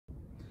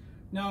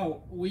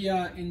Now we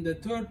are in the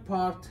third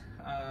part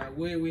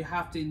where we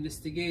have to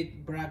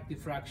investigate Bragg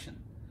diffraction.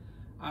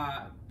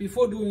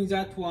 Before doing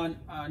that one,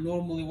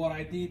 normally what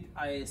I did,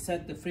 I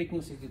set the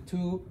frequency to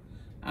 2,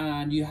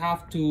 and you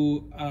have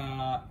to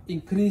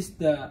increase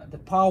the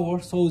power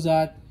so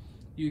that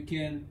you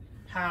can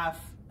have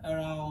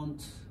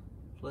around,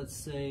 let's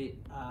say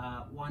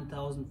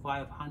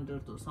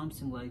 1500 or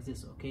something like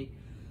this. Okay,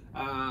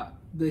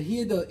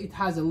 it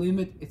has a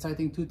limit. It's, I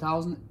think,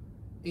 2000.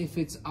 If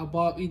it's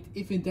above it,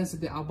 if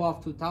intensity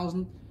above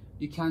 2000,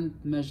 you can't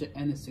measure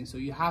anything. So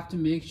you have to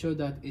make sure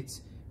that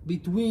it's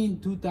between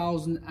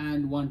 2000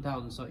 and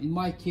 1000. So in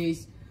my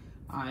case,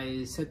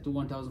 I set to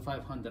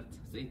 1500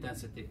 the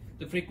intensity.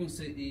 The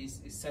frequency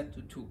is set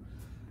to 2.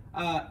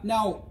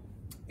 Now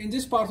in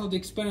this part of the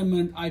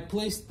experiment, I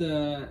placed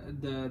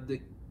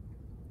the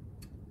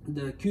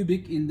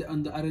cubic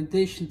on the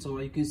orientation, so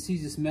you can see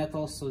this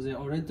metal, so they're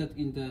oriented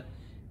in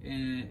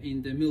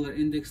the Miller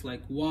index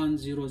like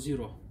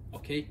 100.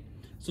 Okay,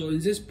 so in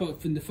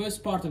the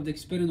first part of the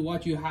experiment,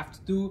 what you have to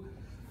do,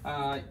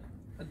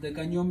 the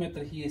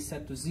goniometer here is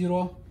set to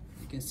 0.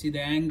 You can see the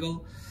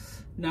angle.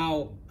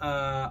 Now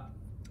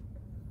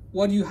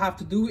what you have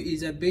to do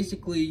is that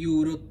basically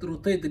you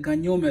rotate the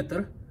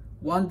goniometer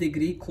 1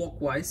 degree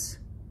clockwise,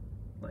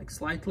 like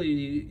slightly,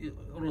 you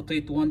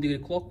rotate 1 degree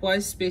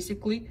clockwise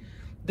basically.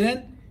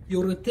 Then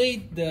you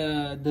rotate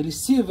the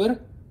receiver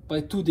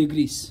by 2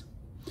 degrees.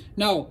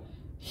 Now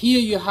here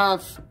you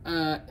have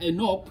a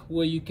knob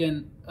where you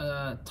can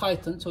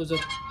tighten so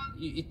that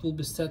it will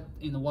be set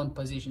in one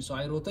position. So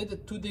I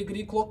rotated 2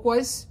 degree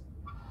clockwise,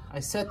 I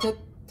set it,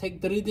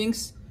 take the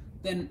readings,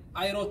 then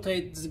I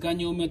rotate this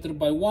goniometer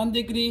by 1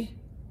 degree,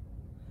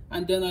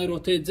 and then I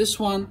rotate this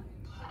one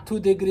 2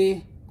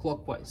 degree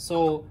clockwise.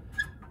 So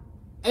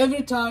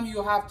every time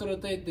you have to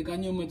rotate the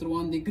goniometer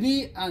 1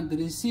 degree and the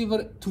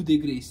receiver 2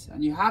 degrees,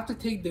 and you have to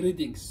take the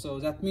readings. So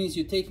that means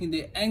you're taking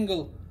the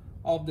angle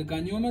of the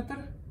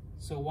goniometer,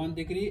 so 1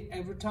 degree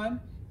every time.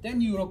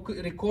 Then you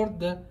record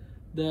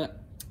the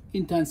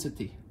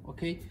intensity.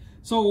 Okay,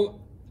 so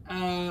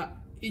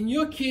in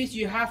your case,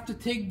 you have to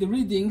take the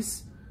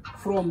readings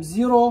from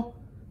 0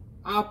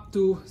 up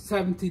to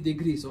 70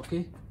 degrees.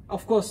 Okay,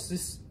 of course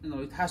this,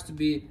 it has to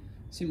be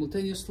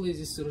simultaneously.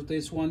 This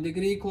rotates 1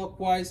 degree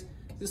clockwise,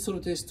 this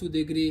rotates 2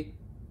 degree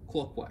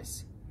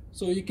clockwise.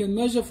 So you can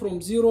measure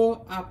from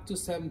 0 up to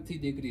 70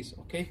 degrees.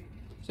 Okay,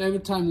 so every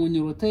time when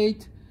you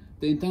rotate,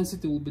 the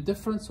intensity will be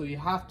different. So you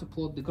have to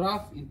plot the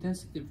graph,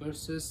 intensity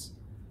versus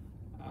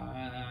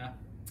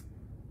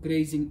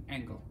grazing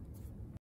angle.